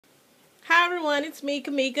Hi everyone, it's me,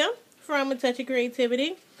 Kamika, from A Touch of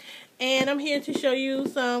Creativity. And I'm here to show you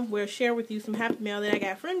share with you some happy mail that I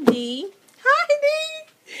got from Dee. Hi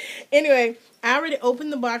Dee! Anyway, I already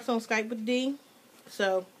opened the box on Skype with Dee.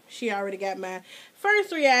 So, she already got my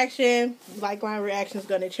first reaction. Like my reaction's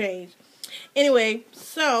gonna change. Anyway,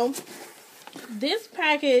 so, this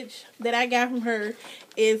package that I got from her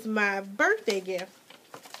is my birthday gift.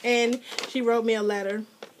 And she wrote me a letter.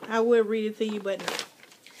 I would read it to you, but no.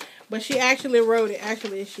 But she actually wrote it.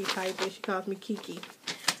 Actually, she typed it. She calls me Kiki.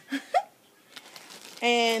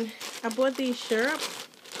 And I bought these syrups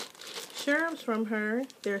from her.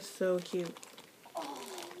 They're so cute.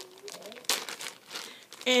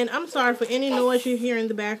 And I'm sorry for any noise you hear in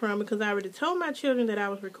the background because I already told my children that I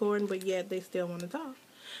was recording, but yet they still want to talk.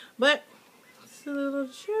 But it's a little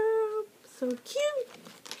syrup. So cute.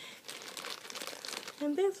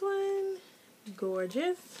 And this one,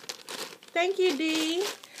 gorgeous. Thank you, Dee.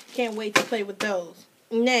 Can't wait to play with those.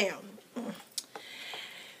 Now,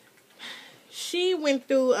 she went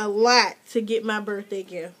through a lot to get my birthday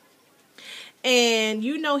gift. And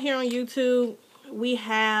you know, here on YouTube, we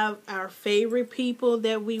have our favorite people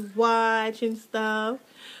that we watch and stuff.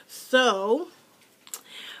 So,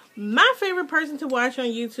 my favorite person to watch on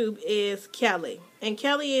YouTube is Kelly. And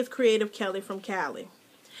Kelly is CreativeKelly4rmCali.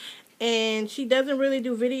 And she doesn't really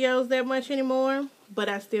do videos that much anymore. But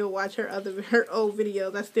I still watch her old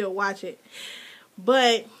videos. I still watch it.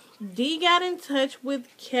 But Dee got in touch with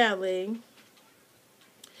Kelly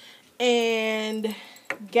and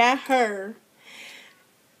got her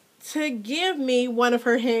to give me one of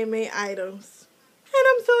her handmade items. And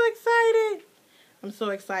I'm so excited. I'm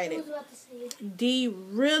so excited. I was about to say. Dee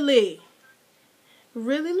really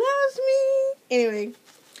loves me. Anyway,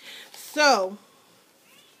 so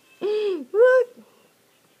look.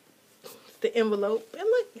 The envelope, and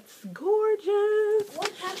look, it's gorgeous.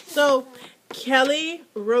 So Kelly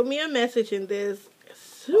wrote me a message in this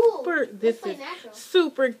is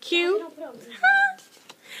super cute.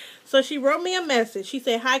 So she wrote me a message. She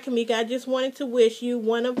said, "Hi Kamika, I just wanted to wish you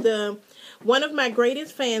one of my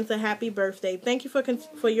greatest fans a happy birthday. Thank you for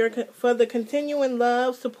the continuing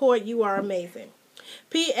love, support. You are amazing.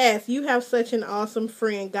 P.S. You have such an awesome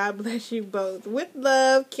friend. God bless you both. With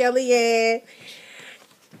love, Kelly and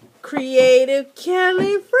Creative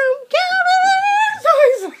Kelly from Cali." So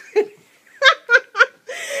excited.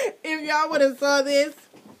 If y'all would have saw this,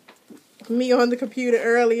 me on the computer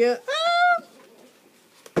earlier.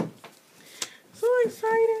 So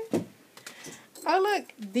excited. Oh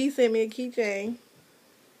look, Dee sent me a keychain.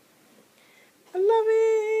 I love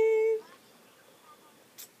it.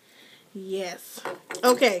 Yes.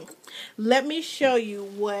 Okay. Let me show you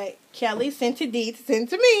what Kelly sent to Dee to send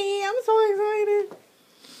to me. I'm so excited.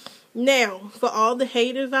 Now, for all the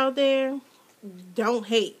haters out there, don't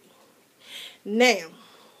hate. Now,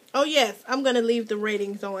 oh yes, I'm going to leave the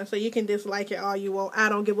ratings on so you can dislike it all you want. I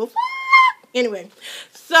don't give a fuck. Anyway,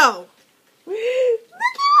 so, look at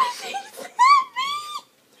what she sent me.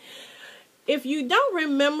 If you don't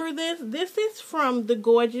remember this is from the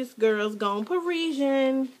Gorgeous Girls Gone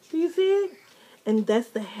Parisian. Do you see it? And that's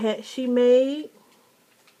the hat she made.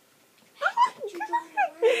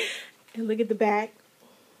 And look at the back.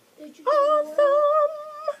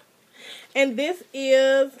 Awesome! And this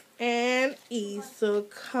is an Easter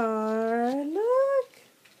card. Look.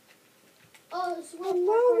 Oh, this is what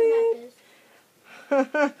popcorn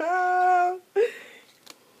map is.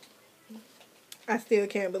 I still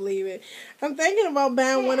can't believe it. I'm thinking about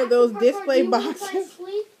buying one of those display boxes.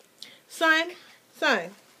 Son,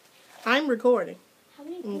 I'm recording.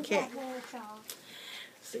 Okay.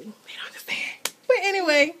 See, they don't understand. But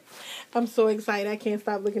anyway, I'm so excited. I can't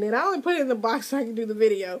stop looking at it. I only put it in the box so I can do the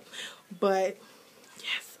video. But,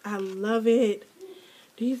 yes, I love it.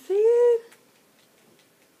 Do you see it?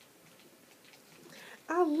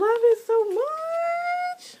 I love it so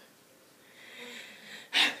much.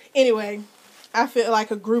 Anyway, I feel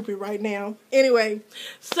like a groupie right now. Anyway,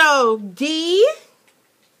 so Dee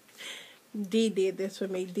did this for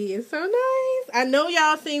me. Dee is so nice. I know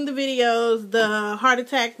y'all seen the videos, the heart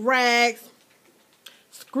attack racks.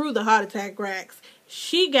 Screw the heart attack racks.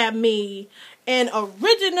 She got me an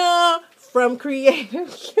original from Creative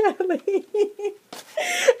Kelly.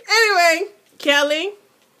 Anyway, Kelly,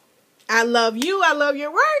 I love you. I love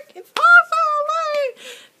your work. It's awesome. Like,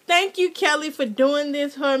 thank you, Kelly, for doing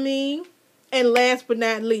this for me. And last but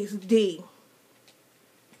not least, Dee.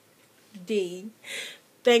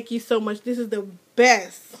 Thank you so much. This is the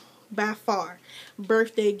best, by far,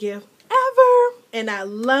 birthday gift ever. And I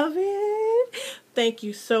love it. Thank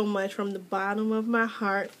you so much from the bottom of my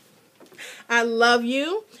heart. I love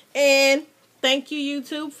you. And thank you,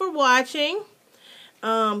 YouTube, for watching.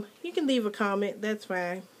 You can leave a comment. That's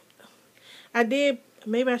fine.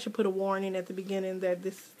 Maybe I should put a warning at the beginning that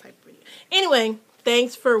this is type of video. Anyway,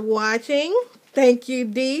 thanks for watching. Thank you,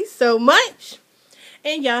 Dee, so much.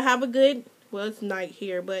 And y'all have a good, well, it's night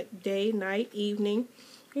here, but day, night, evening.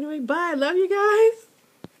 Anyway, bye. Love you guys.